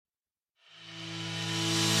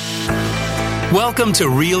Welcome to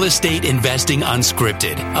Real Estate Investing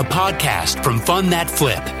Unscripted, a podcast from Fund That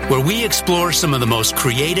Flip, where we explore some of the most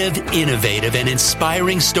creative, innovative, and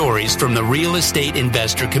inspiring stories from the real estate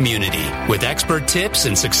investor community. With expert tips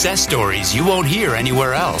and success stories you won't hear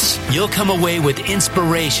anywhere else, you'll come away with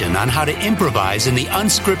inspiration on how to improvise in the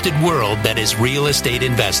unscripted world that is real estate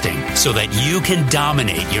investing so that you can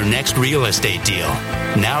dominate your next real estate deal.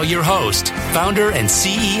 Now your host, founder and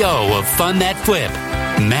CEO of Fund That Flip,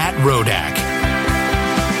 Matt Rodak.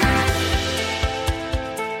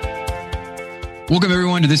 Welcome,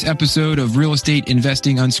 everyone, to this episode of Real Estate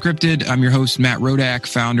Investing Unscripted. I'm your host, Matt Rodak,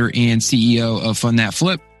 founder and CEO of Fund That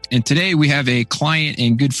Flip. And today we have a client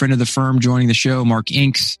and good friend of the firm joining the show, Mark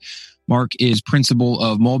Inks. Mark is principal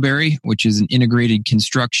of Mulberry, which is an integrated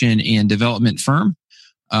construction and development firm.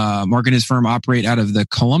 Mark and his firm operate out of the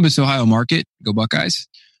Columbus, Ohio market. Go Buckeyes.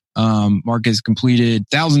 Mark has completed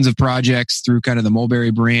thousands of projects through kind of the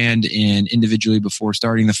Mulberry brand, and individually before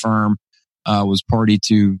starting the firm, was party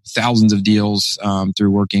to thousands of deals through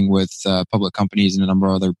working with public companies and a number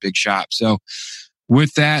of other big shops. So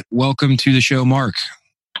with that, welcome to the show, Mark.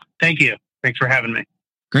 Thank you. Thanks for having me.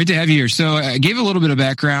 Great to have you here. So I gave a little bit of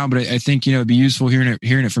background, but I think, it'd be useful hearing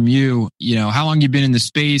it from you. How long you've been in the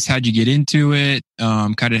space? How'd you get into it?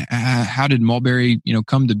 Kind of how did Mulberry,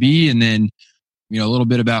 come to be? And then, a little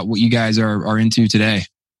bit about what you guys are into today.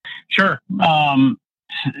 Sure.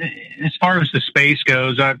 As far as the space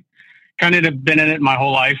goes, I've kind of been in it my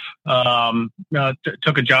whole life.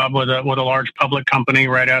 Took a job with a large public company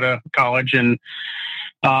right out of college, and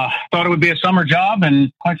thought it would be a summer job,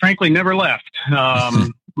 and quite frankly, never left. Got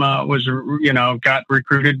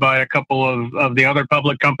recruited by a couple of the other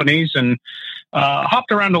public companies, and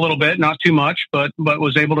hopped around a little bit, not too much, but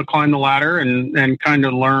was able to climb the ladder and kind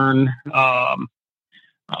of learn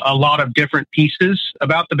a lot of different pieces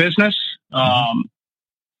about the business.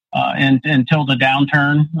 And until the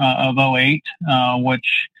downturn of 2008,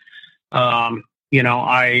 which, I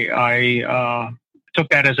took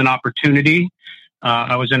that as an opportunity.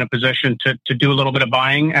 I was in a position to do a little bit of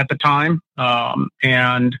buying at the time,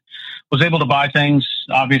 and was able to buy things,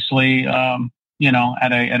 obviously, at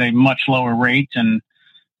a much lower rate, and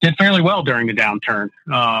did fairly well during the downturn.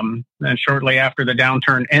 And shortly after the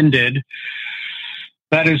downturn ended,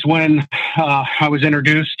 that is when I was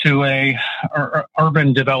introduced to a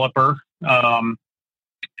urban developer who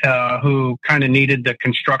kind of needed the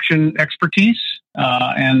construction expertise,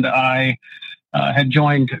 and I had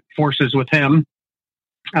joined forces with him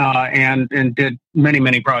and did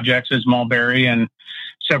many projects as Mulberry. And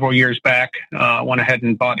several years back, went ahead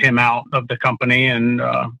and bought him out of the company, and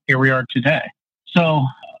here we are today. So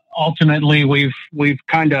ultimately,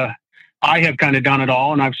 I have kind of done it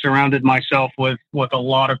all, and I've surrounded myself with a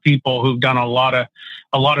lot of people who've done a lot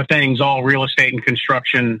of things, all real estate and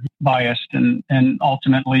construction biased, and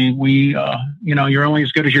ultimately we, you're only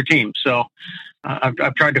as good as your team. So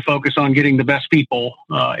I've tried to focus on getting the best people,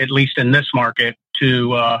 at least in this market,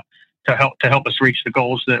 to help us reach the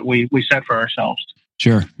goals that we set for ourselves.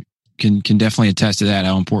 Sure. Can definitely attest to that,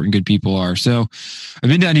 how important good people are. So I've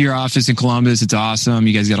been down to your office in Columbus. It's awesome.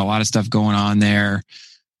 You guys got a lot of stuff going on there.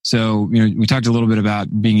 So, we talked a little bit about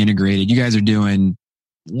being integrated. You guys are doing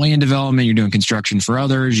land development. You're doing construction for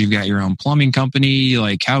others. You've got your own plumbing company.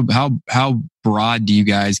 Like how broad do you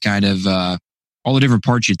guys kind of, all the different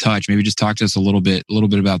parts you touch? Maybe just talk to us a little bit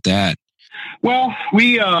about that. Well,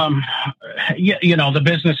 we, the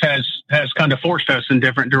business has kind of forced us in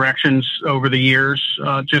different directions over the years,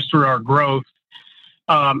 just through our growth.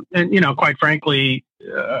 And, quite frankly,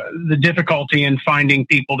 the difficulty in finding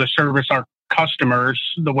people to service our customers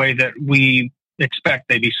the way that we expect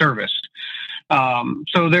they be serviced.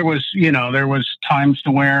 So there was times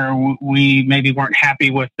to where we maybe weren't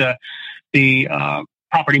happy with the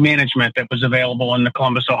property management that was available in the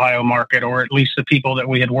Columbus, Ohio market, or at least the people that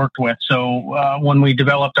we had worked with. So when we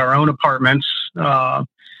developed our own apartments,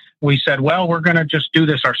 we said, well, we're going to just do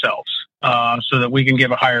this ourselves so that we can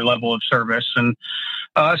give a higher level of service. And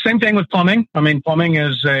same thing with plumbing. I mean, plumbing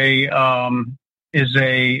is a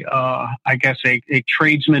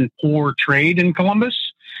tradesman poor trade in Columbus.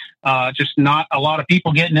 Just not a lot of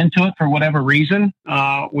people getting into it for whatever reason.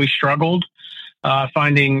 We struggled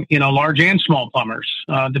finding, large and small plumbers,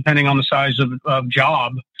 depending on the size of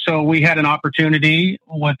job. So we had an opportunity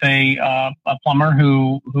with a plumber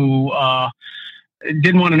who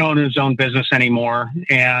didn't want to own his own business anymore,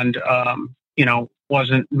 and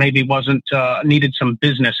wasn't needed some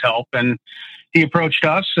business help. And he approached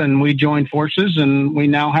us, and we joined forces, and we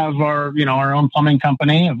now have our own plumbing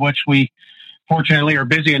company, of which we fortunately are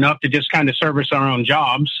busy enough to just kind of service our own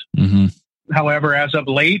jobs. Mm-hmm. However, as of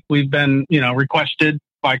late, we've been, requested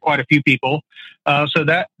by quite a few people. So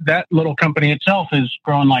that little company itself is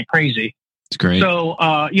growing like crazy. It's great. So,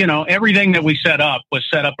 everything that we set up was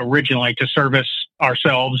set up originally to service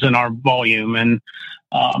ourselves and our volume. And,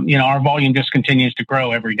 our volume just continues to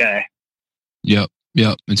grow every day. Yep.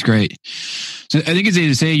 It's great. So I think it's safe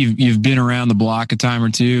to say you've been around the block a time or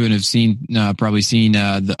two and have probably seen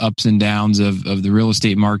the ups and downs of the real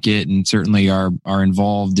estate market, and certainly are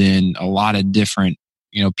involved in a lot of different,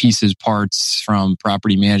 pieces, parts, from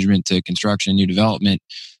property management to construction, new development.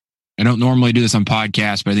 I don't normally do this on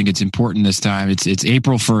podcasts, but I think it's important this time. It's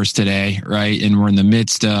April 1st today, right? And we're in the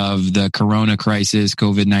midst of the Corona crisis,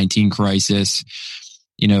 COVID-19 crisis.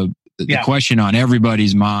 The question on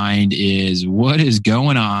everybody's mind is what is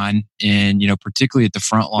going on, and particularly at the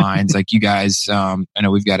front lines, like you guys. I know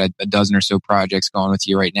we've got a dozen or so projects going with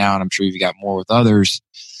you right now, and I'm sure you've got more with others.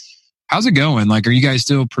 How's it going? Like, are you guys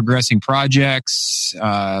still progressing projects,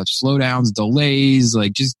 slowdowns, delays?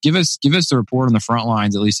 Like, just give us the report on the front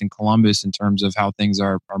lines, at least in Columbus, in terms of how things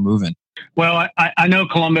are moving. Well, I know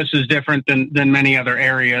Columbus is different than many other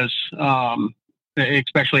areas,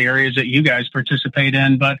 especially areas that you guys participate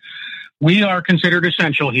in, but we are considered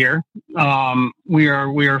essential here. We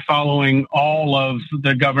are following all of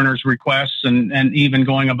the governor's requests and even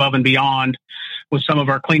going above and beyond with some of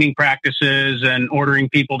our cleaning practices and ordering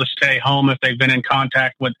people to stay home if they've been in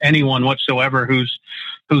contact with anyone whatsoever who's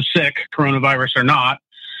sick, coronavirus or not.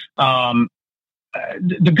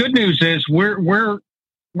 The good news is we're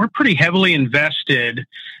pretty heavily invested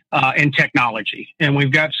in technology, and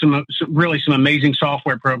we've got some amazing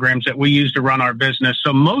software programs that we use to run our business.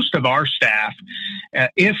 So most of our staff,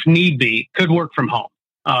 if need be, could work from home,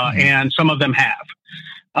 and some of them have.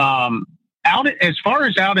 As far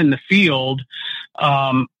as out in the field,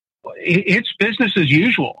 it's business as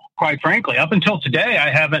usual. Quite frankly, up until today, I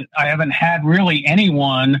haven't had really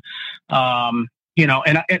anyone. And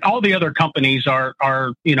all the other companies are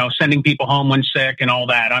sending people home when sick and all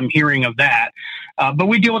that. I'm hearing of that. But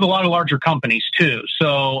we deal with a lot of larger companies too.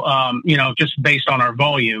 So, just based on our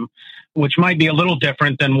volume, which might be a little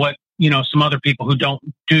different than what, some other people who don't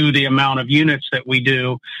do the amount of units that we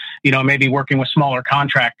do, maybe working with smaller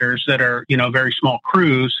contractors that are, very small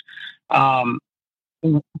crews.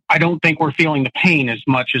 I don't think we're feeling the pain as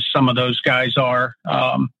much as some of those guys are.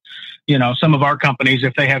 Some of our companies,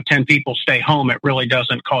 if they have 10 people stay home, it really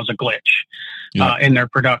doesn't cause a glitch in their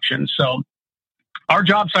production. So our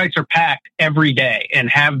job sites are packed every day and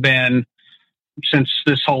have been since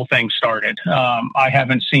this whole thing started. I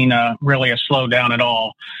haven't seen really a slowdown at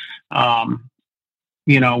all.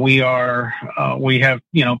 We have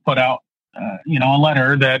put out a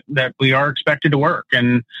letter that we are expected to work,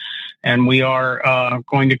 and we are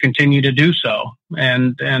going to continue to do so.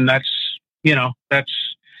 And that's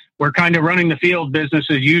we're kind of running the field business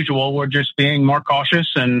as usual. We're just being more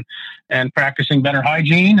cautious and practicing better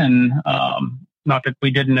hygiene, and not that we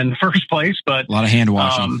didn't in the first place, but a lot of hand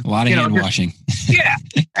washing. Washing. Yeah,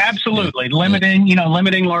 absolutely.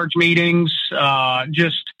 Limiting large meetings.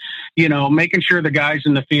 Making sure the guys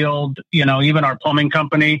in the field, even our plumbing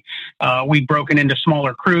company, we've broken into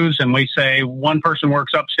smaller crews, and we say one person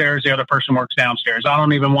works upstairs, the other person works downstairs. I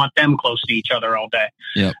don't even want them close to each other all day.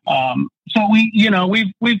 Yep. So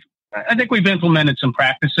I think we've implemented some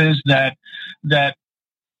practices that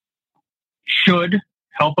should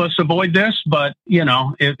help us avoid this, but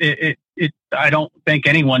I don't think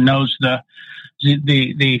anyone knows the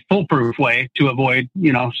foolproof way to avoid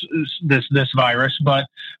this virus, but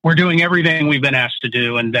we're doing everything we've been asked to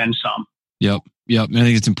do and then some. Yep. I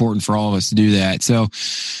think it's important for all of us to do that. So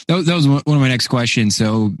that was one of my next questions.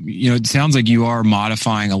 So it sounds like you are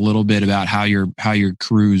modifying a little bit about how your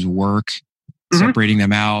crews work. Separating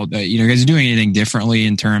them out. You guys are doing anything differently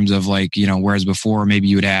in terms of whereas before maybe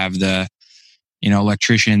you would have the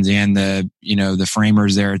electricians and the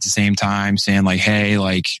framers there at the same time saying hey,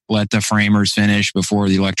 let the framers finish before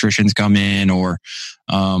the electricians come in, or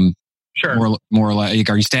sure. More like,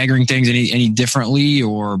 are you staggering things any differently,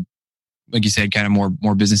 or like you said, kind of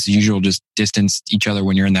more business as usual, just distance each other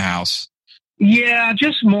when you're in the house? Yeah,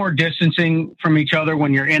 just more distancing from each other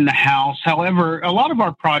when you're in the house. However, a lot of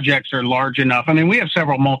our projects are large enough. I mean, we have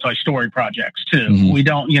several multi-story projects too. Mm-hmm. We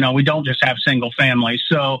don't just have single family.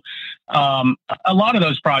 So a lot of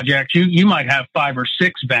those projects, you might have 5 or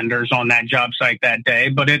 6 vendors on that job site that day,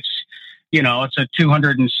 but it's a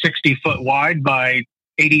 260 foot wide by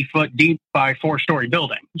 80 foot deep by 4-story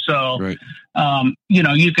building. So, right.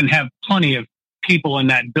 You can have plenty of people in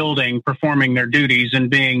that building performing their duties and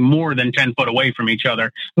being more than 10 foot away from each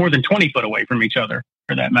other, more than 20 foot away from each other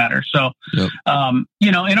for that matter. So, yep.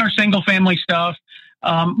 In our single family stuff,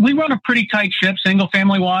 We run a pretty tight ship, single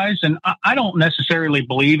family wise, and I don't necessarily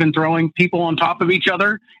believe in throwing people on top of each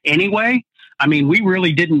other anyway. I mean, we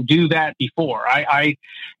really didn't do that before. I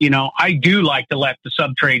do like to let the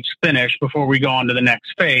sub trades finish before we go on to the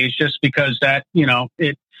next phase, just because that,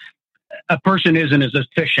 a person isn't as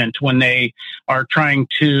efficient when they are trying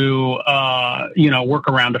to, work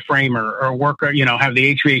around a framer or have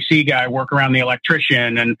the HVAC guy work around the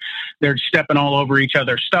electrician, and they're stepping all over each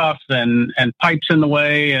other's stuff and pipes in the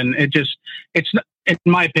way. And it's in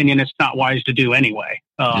my opinion, it's not wise to do anyway.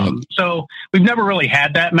 So we've never really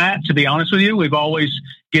had that, Matt, to be honest with you. We've always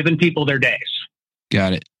given people their days.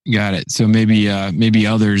 Got it. So maybe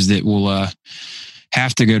others that will,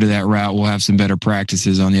 have to go to that route will have some better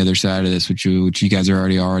practices on the other side of this, which you guys are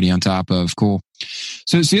already on top of. Cool.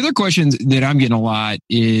 So the other questions that I'm getting a lot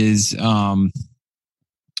is,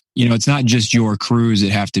 it's not just your crews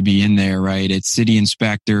that have to be in there, right? It's city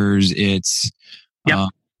inspectors. It's,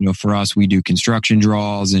 for us, we do construction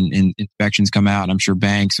draws and inspections come out. I'm sure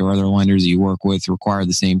banks or other lenders that you work with require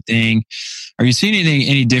the same thing. Are you seeing anything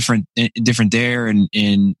any different there? And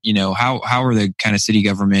how are the kind of city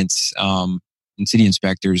governments, and city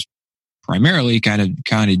inspectors primarily kind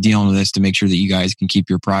of dealing with this to make sure that you guys can keep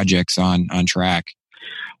your projects on track?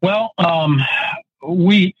 Well,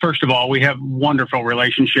 we have wonderful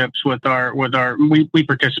relationships with we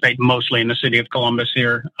participate mostly in the city of Columbus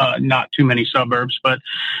here, not too many suburbs, but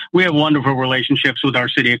we have wonderful relationships with our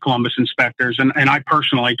city of Columbus inspectors. And I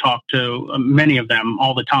personally talk to many of them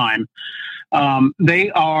all the time.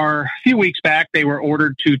 A few weeks back, they were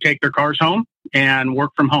ordered to take their cars home and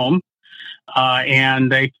work from home.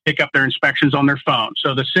 And they pick up their inspections on their phone.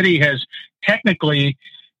 So the city has technically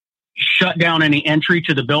shut down any entry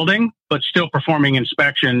to the building, but still performing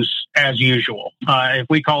inspections as usual. If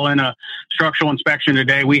we call in a structural inspection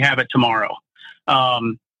today, we have it tomorrow.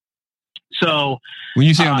 So when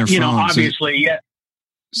you say on their phone, obviously,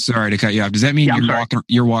 sorry to cut you off. Does that mean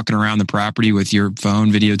you're walking around the property with your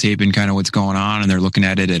phone videotaping kind of what's going on, and they're looking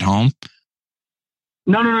at it at home?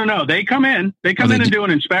 No. They come in. They come in and do an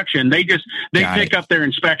inspection. They pick up their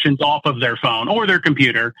inspections off of their phone or their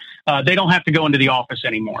computer. They don't have to go into the office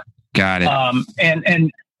anymore. Got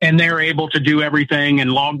it. And they're able to do everything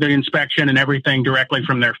and log the inspection and everything directly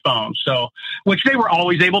from their phone. So, which they were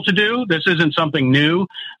always able to do. This isn't something new,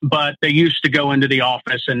 but they used to go into the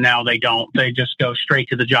office and now they don't. They just go straight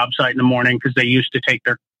to the job site in the morning because they used to take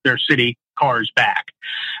their city cars back.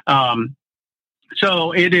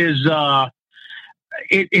 So it is.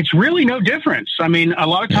 It's really no difference. I mean, a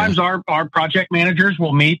lot of times our project managers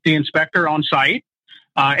will meet the inspector on site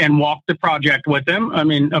and walk the project with them. I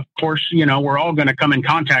mean, of course, we're all going to come in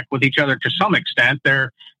contact with each other to some extent.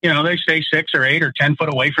 They stay 6 or 8 or 10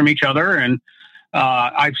 foot away from each other. And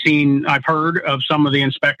I've heard of some of the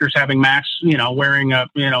inspectors having masks, wearing a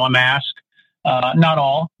mask. Not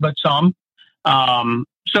all, but some.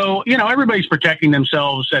 So, everybody's protecting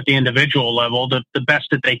themselves at the individual level the best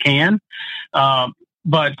that they can.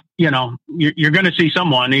 But, you're going to see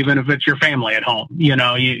someone, even if it's your family at home.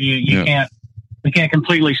 We can't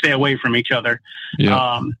completely stay away from each other.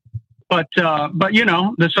 Yeah. But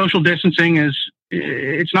the social distancing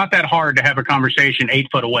it's not that hard to have a conversation 8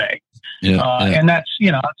 foot away. Yeah. And that's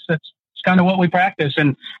kind of what we practice.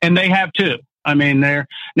 And they have too. I mean,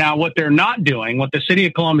 what they're not doing, what the city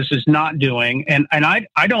of Columbus is not doing, and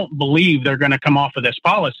I don't believe they're going to come off of this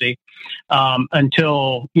policy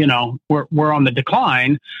until we're on the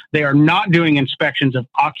decline. They are not doing inspections of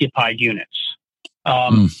occupied units.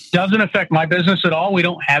 Doesn't affect my business at all. We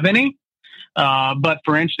don't have any. But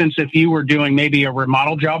for instance, if you were doing maybe a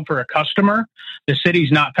remodel job for a customer, the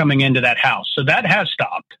city's not coming into that house, so that has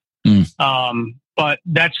stopped. But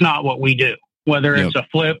that's not what we do. Whether it's a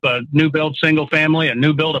flip, a new build single family, a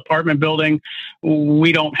new build apartment building,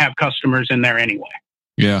 we don't have customers in there anyway.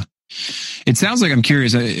 Yeah. It sounds like, I'm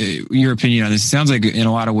curious, your opinion on this. It sounds like in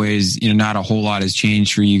a lot of ways, not a whole lot has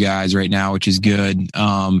changed for you guys right now, which is good.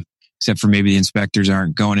 Except for maybe the inspectors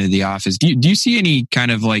aren't going into the office. Do you see any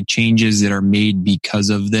kind of like changes that are made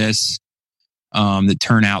because of this that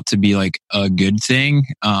turn out to be like a good thing?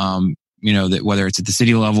 That whether it's at the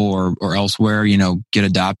city level or elsewhere, get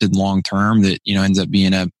adopted long term that, ends up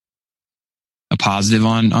being a positive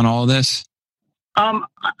on all of this?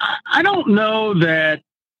 I don't know that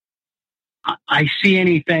I see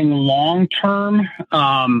anything long term.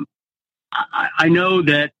 I know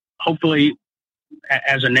that hopefully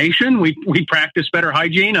as a nation, we practice better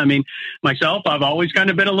hygiene. I mean, myself, I've always kind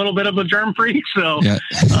of been a little bit of a germ freak. So,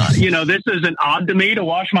 this isn't odd to me to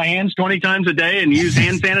wash my hands 20 times a day and use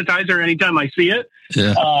hand sanitizer anytime I see it.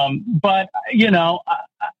 Yeah. But,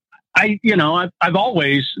 I've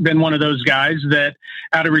always been one of those guys that,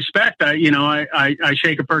 out of respect, I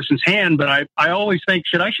shake a person's hand, but I always think,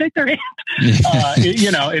 should I shake their hand?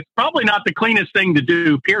 It's probably not the cleanest thing to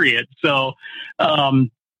do, period. So, short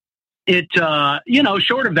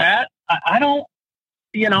of that, I don't,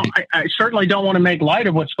 I certainly don't want to make light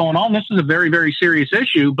of what's going on. This is a very, very serious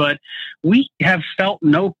issue, but we have felt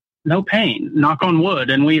no pain, knock on wood,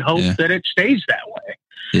 and we hope that it stays that way.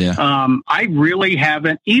 Yeah. I really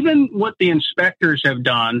haven't, even what the inspectors have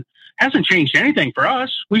done hasn't changed anything for us.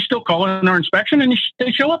 We still call in our inspection and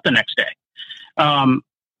they show up the next day.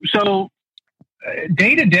 So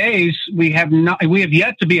day to days, we have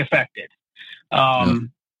yet to be affected.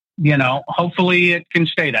 Hopefully it can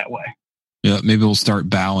stay that way. Yeah, maybe we'll start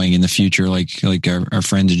bowing in the future, like our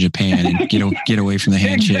friends in Japan, and get away from the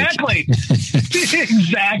handshake.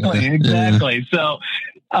 Exactly. So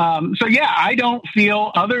I don't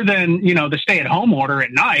feel, other than the stay-at-home order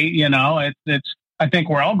at night. It's I think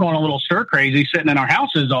we're all going a little stir crazy sitting in our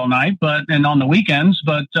houses all night, and on the weekends.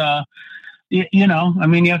 But you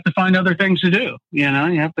have to find other things to do. You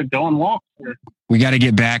have to go and walk. We got to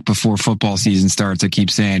get back before football season starts. I keep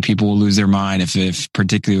saying people will lose their mind if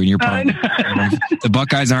particularly when you're the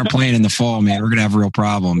Buckeyes aren't playing in the fall, man. We're going to have real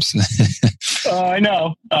problems. I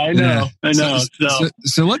know.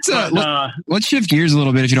 So let's shift gears a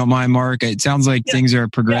little bit, if you don't mind, Mark. It sounds like things are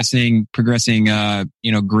progressing,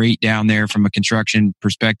 great down there from a construction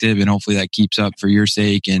perspective, and hopefully that keeps up for your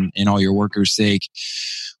sake and all your workers' sake.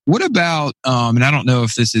 What about, and I don't know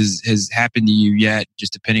if this has happened to you yet,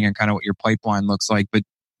 just depending on kind of what your pipeline looks like, but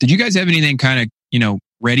did you guys have anything kind of,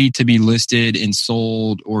 ready to be listed and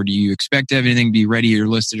sold, or do you expect to have anything to be ready or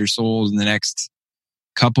listed or sold in the next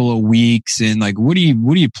couple of weeks? And what are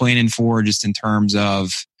you planning for, just in terms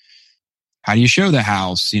of how do you show the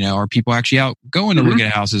house? Are people actually out going to look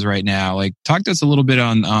at houses right now? Talk to us a little bit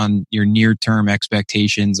on your near-term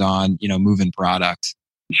expectations on, moving product.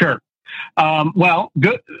 Sure. Some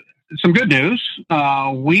good news.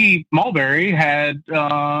 Mulberry had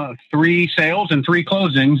 3 sales and 3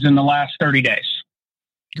 closings in the last 30 days.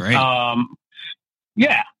 Great.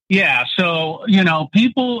 Yeah. So,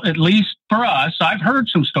 people, at least for us, I've heard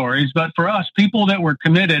some stories, but for us, people that were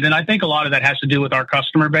committed, and I think a lot of that has to do with our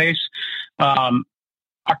customer base. Our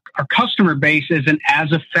customer base isn't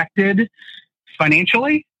as affected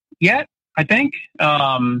financially yet, I think.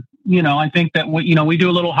 I think that we do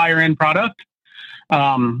a little higher end product.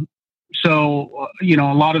 So, a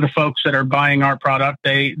lot of the folks that are buying our product,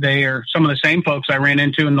 they are some of the same folks I ran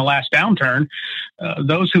into in the last downturn.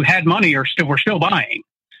 Those who had money were still buying.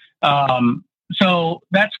 So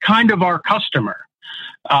that's kind of our customer.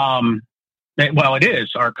 It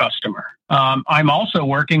is our customer. I'm also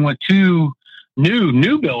working with 2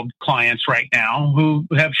 new build clients right now who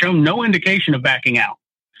have shown no indication of backing out.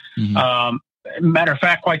 Mm-hmm. Matter of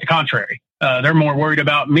fact, quite the contrary. They're more worried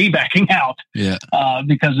about me backing out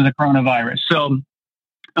because of the coronavirus. So,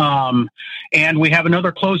 and we have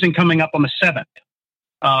another closing coming up on the 7th,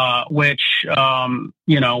 which,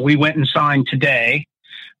 we went and signed today.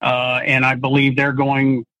 And I believe they're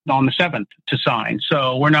going on the 7th to sign.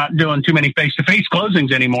 So we're not doing too many face-to-face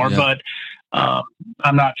closings anymore, but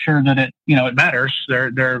I'm not sure that it matters.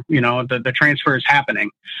 The transfer is happening.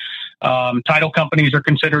 Title companies are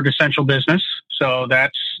considered essential business. So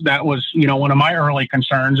that was, one of my early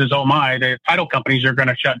concerns is, the title companies are going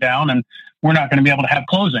to shut down and we're not going to be able to have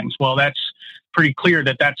closings. Well, that's pretty clear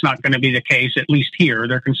that that's not going to be the case, at least here.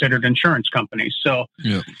 They're considered insurance companies. So,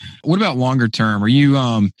 what about longer term? Are you,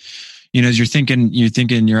 as you're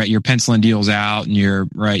you're penciling deals out and you're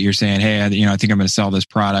saying, hey, I think I'm going to sell this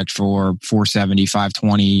product for $470,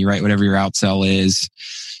 $520, right? Whatever your outsell is.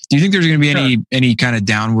 Do you think there's going to be any kind of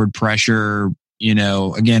downward pressure?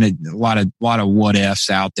 Again, a lot of what ifs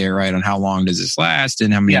out there, right? On how long does this last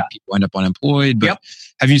and how many people end up unemployed? But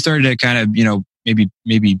have you started to kind of,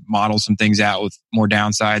 maybe model some things out with more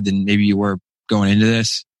downside than maybe you were going into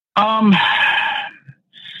this? I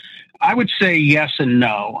would say yes and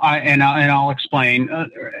no. I'll explain.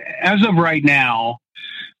 As of right now,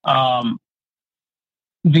 the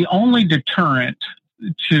only deterrent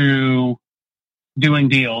to doing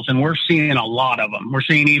deals, and we're seeing a lot of them. We're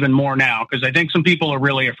seeing even more now because I think some people are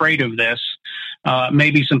really afraid of this.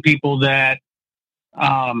 Maybe some people that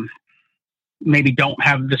maybe don't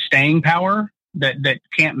have the staying power that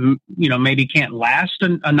can't, maybe can't last a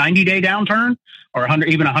 90-day downturn or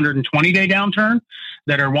 120-day downturn,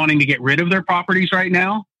 that are wanting to get rid of their properties right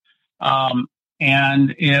now.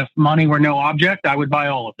 And if money were no object, I would buy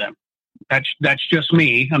all of them. That's just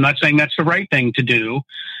me. I'm not saying that's the right thing to do.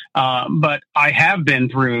 But I have been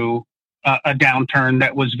through a downturn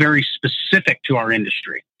that was very specific to our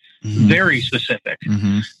industry. very specific.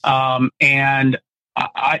 And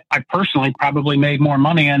I personally probably made more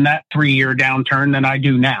money in that 3-year downturn than I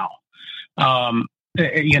do now.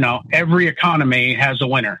 Every economy has a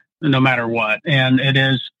winner, no matter what. And it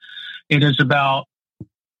is about,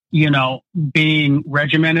 being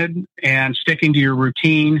regimented and sticking to your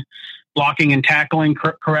routine, blocking and tackling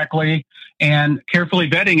correctly, and carefully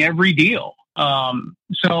vetting every deal.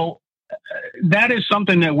 So that is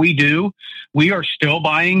something that we do. We are still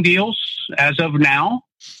buying deals as of now.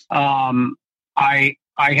 I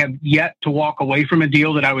have yet to walk away from a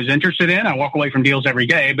deal that I was interested in. I walk away from deals every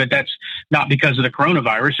day, but that's not because of the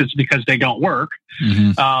coronavirus. It's because they don't work.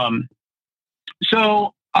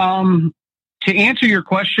 To answer your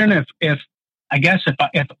question, if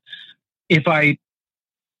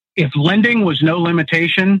lending was no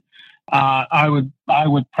limitation, I would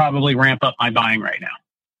probably ramp up my buying right now.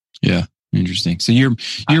 Yeah, interesting. So you're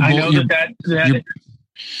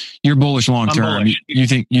bullish long term. Bullish. You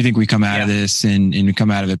think we come out of this and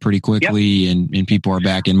come out of it pretty quickly, and people are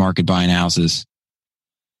back in market buying houses?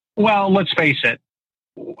 Well, let's face it.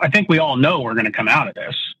 I think we all know we're going to come out of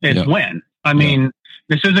this. It's when. I mean,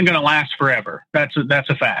 this isn't going to last forever. That's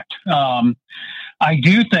a fact. I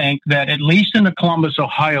do think that at least in the Columbus,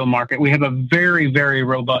 Ohio market, we have a very, very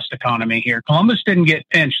robust economy here. Columbus didn't get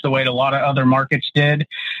pinched the way a lot of other markets did,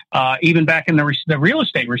 even back in the real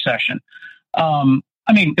estate recession.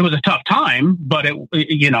 It was a tough time, but it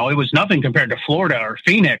was nothing compared to Florida or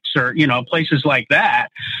Phoenix or, places like that.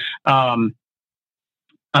 I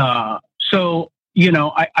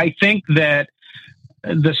think that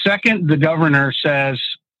the second the governor says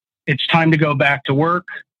it's time to go back to work,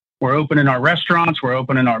 we're opening our restaurants, we're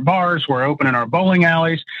opening our bars, we're opening our bowling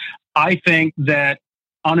alleys, I think that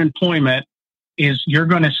you're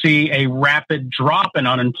going to see a rapid drop in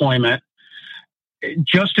unemployment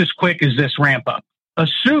just as quick as this ramp up.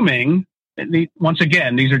 Assuming, once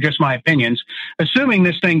again, these are just my opinions, assuming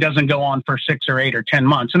this thing doesn't go on for 6 or 8 or 10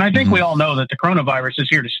 months. And I think we all know that the coronavirus is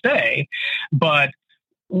here to stay, but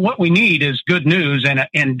what we need is good news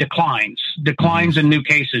and declines in new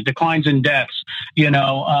cases, declines in deaths.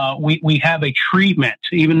 We have a treatment,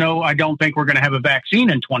 even though I don't think we're going to have a vaccine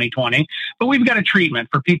in 2020, but we've got a treatment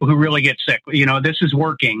for people who really get sick. This is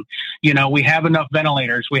working. We have enough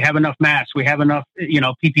ventilators, we have enough masks, we have enough,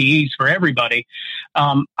 PPEs for everybody.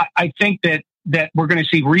 I think that we're going to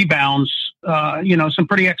see rebounds, some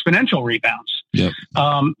pretty exponential rebounds. Yep.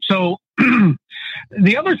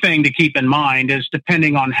 The other thing to keep in mind is,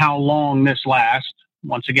 depending on how long this lasts,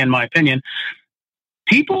 once again, my opinion,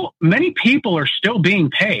 many people are still being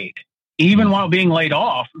paid, even while being laid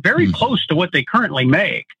off, very close to what they currently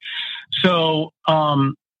make. So,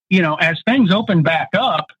 as things open back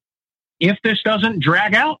up, if this doesn't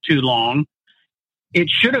drag out too long, it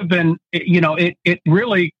should have been, it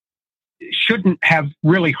really shouldn't have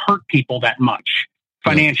really hurt people that much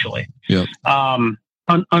financially. Yep.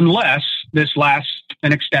 Unless this lasts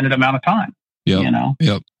an extended amount of time.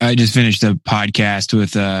 Yep. I just finished a podcast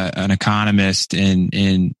with an economist,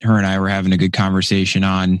 and her and I were having a good conversation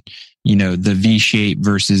on, the V shape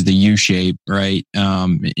versus the U shape, right?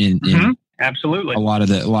 Absolutely. A lot of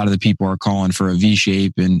the people are calling for a V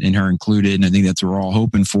shape, and her included, and I think that's what we're all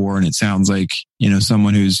hoping for. And it sounds like,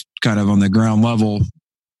 someone who's kind of on the ground level,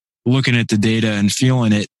 looking at the data and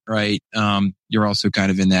feeling it, right? You're also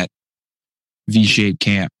kind of in that V-shaped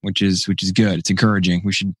camp, which is good. It's encouraging.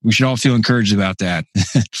 We should all feel encouraged about that.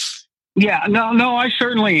 Yeah, no, I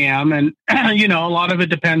certainly am. And, a lot of it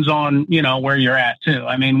depends on, where you're at too.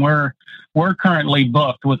 I mean, we're currently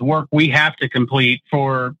booked with work we have to complete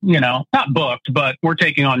for, not booked, but we're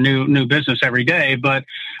taking on new business every day, but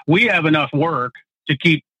we have enough work to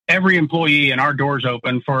keep every employee and our doors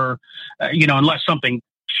open for, unless something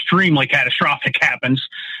extremely catastrophic happens.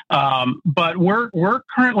 But we're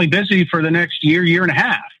currently busy for the next year and a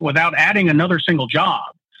half without adding another single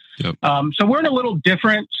job. Yep. So we're in a little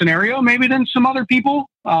different scenario maybe than some other people,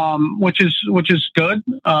 which is good.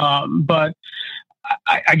 But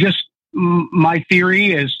I just, my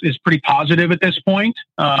theory is pretty positive at this point,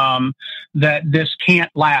 that this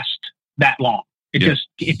can't last that long. It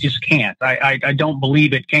just can't. I don't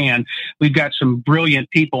believe it can. We've got some brilliant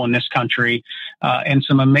people in this country, and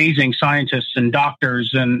some amazing scientists and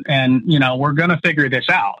doctors, and we're going to figure this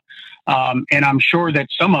out. And I'm sure that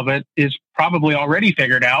some of it is probably already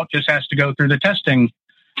figured out, just has to go through the testing,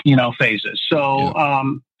 phases. So,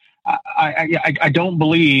 I don't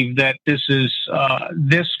believe that this is,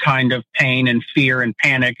 this kind of pain and fear and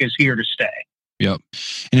panic is here to stay. Yep.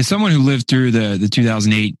 And as someone who lived through the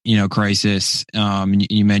 2008, crisis,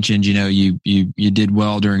 you mentioned, you did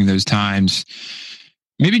well during those times.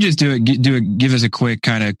 Maybe just give us a quick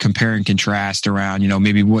kind of compare and contrast around,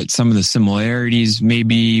 maybe what some of the similarities may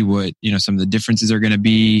be, what, some of the differences are going to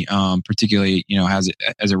be, particularly, as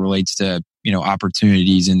it relates to,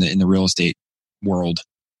 opportunities in the real estate world.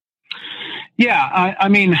 Yeah. I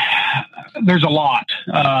mean, there's a lot,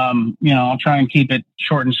 I'll try and keep it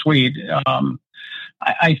short and sweet.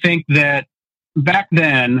 I think that back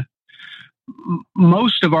then,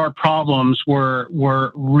 most of our problems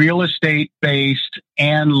were real estate based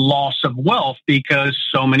and loss of wealth because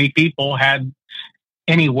so many people had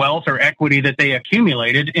any wealth or equity that they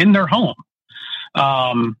accumulated in their home.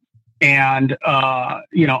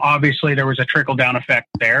 Obviously there was a trickle down effect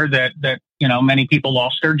there that many people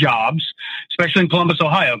lost their jobs, especially in Columbus,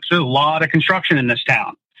 Ohio, because there's a lot of construction in this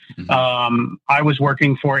town. Mm-hmm. I was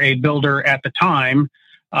working for a builder at the time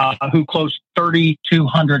who closed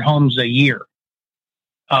 3,200 homes a year.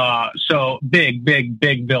 So big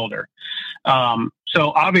builder.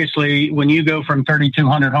 So obviously when you go from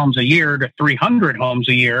 3,200 homes a year to 300 homes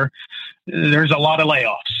a year, there's a lot of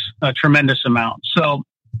layoffs, a tremendous amount. So,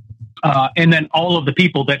 and then all of the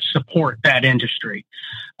people that support that industry,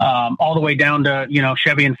 all the way down to,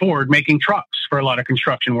 Chevy and Ford making trucks for a lot of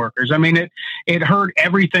construction workers. I mean, it hurt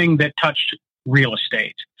everything that touched real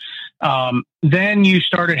estate. Then you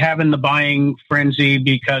started having the buying frenzy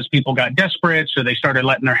because people got desperate. So they started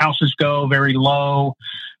letting their houses go very low.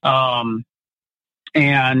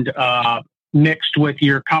 Mixed with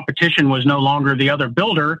your competition was no longer the other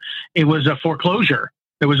builder. It was a foreclosure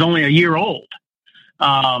that was only a year old.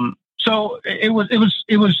 So it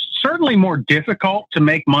was certainly more difficult to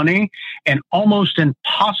make money and almost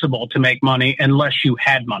impossible to make money unless you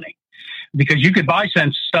had money. Because you could buy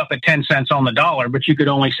stuff at 10 cents on the dollar, but you could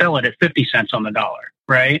only sell it at 50 cents on the dollar,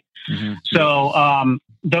 right? Mm-hmm. So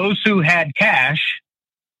those who had cash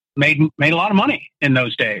made a lot of money in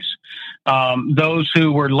those days. Those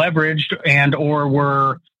who were leveraged and or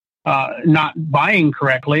were not buying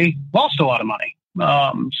correctly lost a lot of money.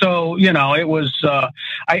 It was,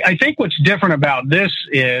 I think what's different about this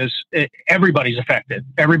is everybody's affected.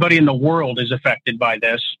 Everybody in the world is affected by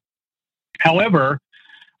this. However,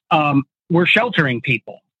 we're sheltering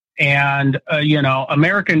people. And,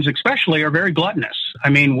 Americans especially are very gluttonous. I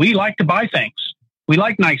mean, we like to buy things. We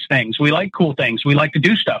like nice things. We like cool things. We like to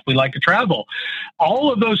do stuff. We like to travel.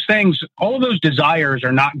 All of those things, all of those desires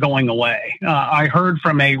are not going away. I heard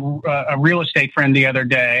from a real estate friend the other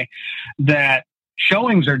day that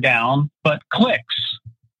showings are down, but clicks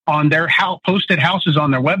on their posted houses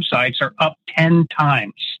on their websites are up 10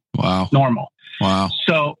 times. Wow. Normal. Wow.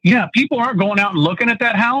 So, yeah, people aren't going out and looking at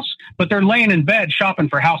that house, but they're laying in bed shopping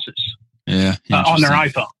for houses on their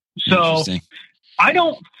iPhone. So I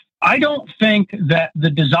don't think that the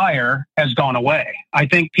desire has gone away. I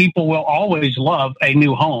think people will always love a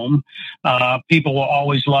new home. People will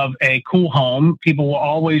always love a cool home. People are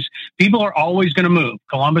always going to move.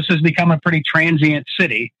 Columbus has become a pretty transient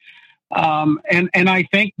city. And I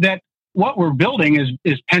think that what we're building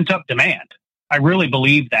is pent up demand. I really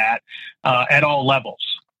believe that at all levels.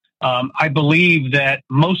 I believe that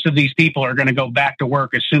most of these people are going to go back to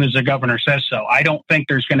work as soon as the governor says so. I don't think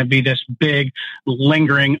there's going to be this big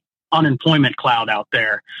lingering unemployment cloud out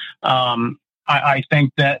there. I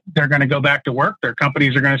think that they're going to go back to work. Their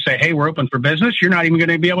companies are going to say, hey, we're open for business. You're not even going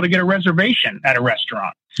to be able to get a reservation at a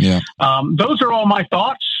restaurant. Yeah. Those are all my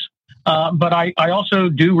thoughts. But I also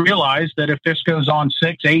do realize that if this goes on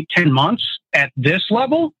 6, 8, 10 months at this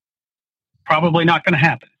level, probably not going to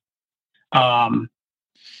happen.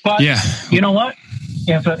 But you know what?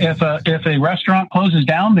 If a restaurant closes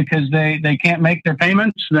down because they can't make their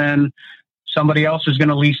payments, then somebody else is going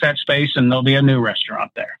to lease that space and there'll be a new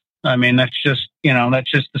restaurant there. I mean, that's just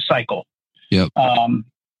the cycle. Yep.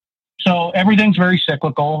 So everything's very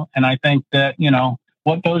cyclical. And I think that,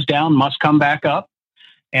 what goes down must come back up.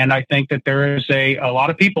 And I think that there is a lot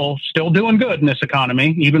of people still doing good in this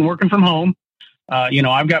economy, even working from home.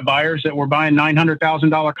 I've got buyers that were buying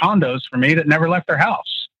 $900,000 condos for me that never left their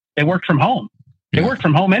house. They worked from home. They worked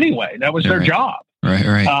from home anyway. That was their job.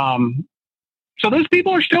 Right. So those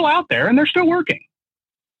people are still out there and they're still working.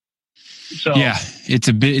 So yeah, it's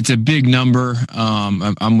a big number.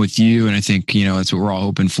 I'm with you. And I think, that's what we're all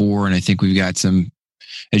hoping for. And I think we've got some,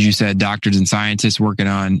 as you said, doctors and scientists working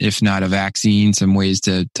on, if not a vaccine, some ways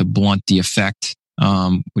to blunt the effect,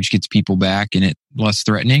 which gets people back and it less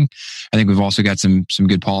threatening. I think we've also got some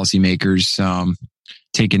good policymakers,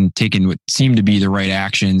 taking what seem to be the right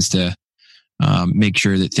actions to, make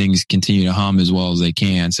sure that things continue to hum as well as they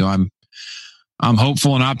can. So I'm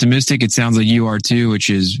hopeful and optimistic. It sounds like you are too, which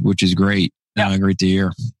is great. Yeah. Great to hear.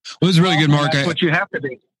 Well, it was really good, Mark. That's what you have to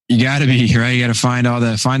be. You got to be right. You got to find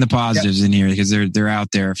the positives in here because they're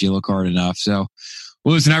out there if you look hard enough. So,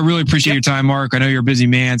 well, listen, I really appreciate your time, Mark. I know you're a busy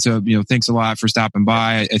man, so thanks a lot for stopping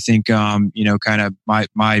by. I think kind of my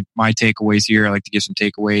takeaways here. I like to give some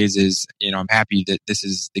takeaways. Is I'm happy that this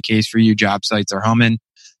is the case for you. Job sites are humming,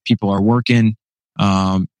 people are working.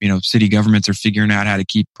 City governments are figuring out how to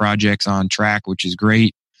keep projects on track, which is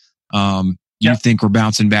great. You think we're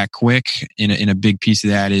bouncing back quick. In a big piece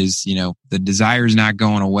of that is, the desire is not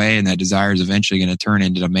going away, and that desire is eventually going to turn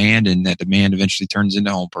into demand, and that demand eventually turns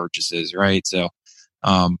into home purchases, right? So,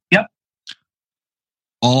 all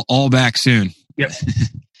back soon.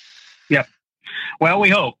 Yep. Well, we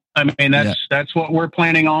hope. I mean, that's what we're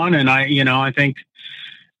planning on, and I think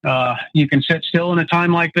you can sit still in a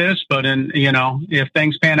time like this, but if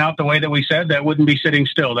things pan out the way that we said, that wouldn't be sitting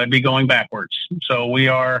still. That'd be going backwards. So we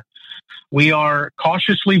are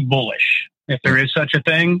cautiously bullish. If there is such a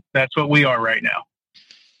thing, that's what we are right now.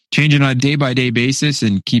 Changing on a day-by-day basis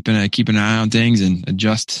and keeping an eye on things and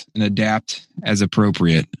adjust and adapt as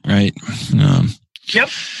appropriate, right? Yep,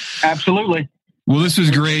 absolutely. Well, this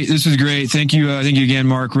was great. Thank you again,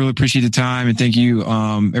 Mark. Really appreciate the time, and thank you,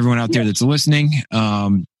 everyone out there that's listening.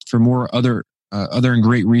 For more other and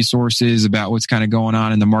great resources about what's kind of going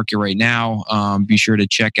on in the market right now, be sure to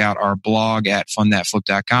check out our blog at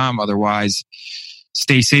fundthatflip.com. Otherwise,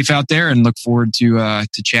 stay safe out there, and look forward to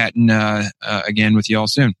chatting again with you all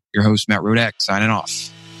soon. Your host, Matt Rodak, signing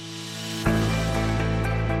off.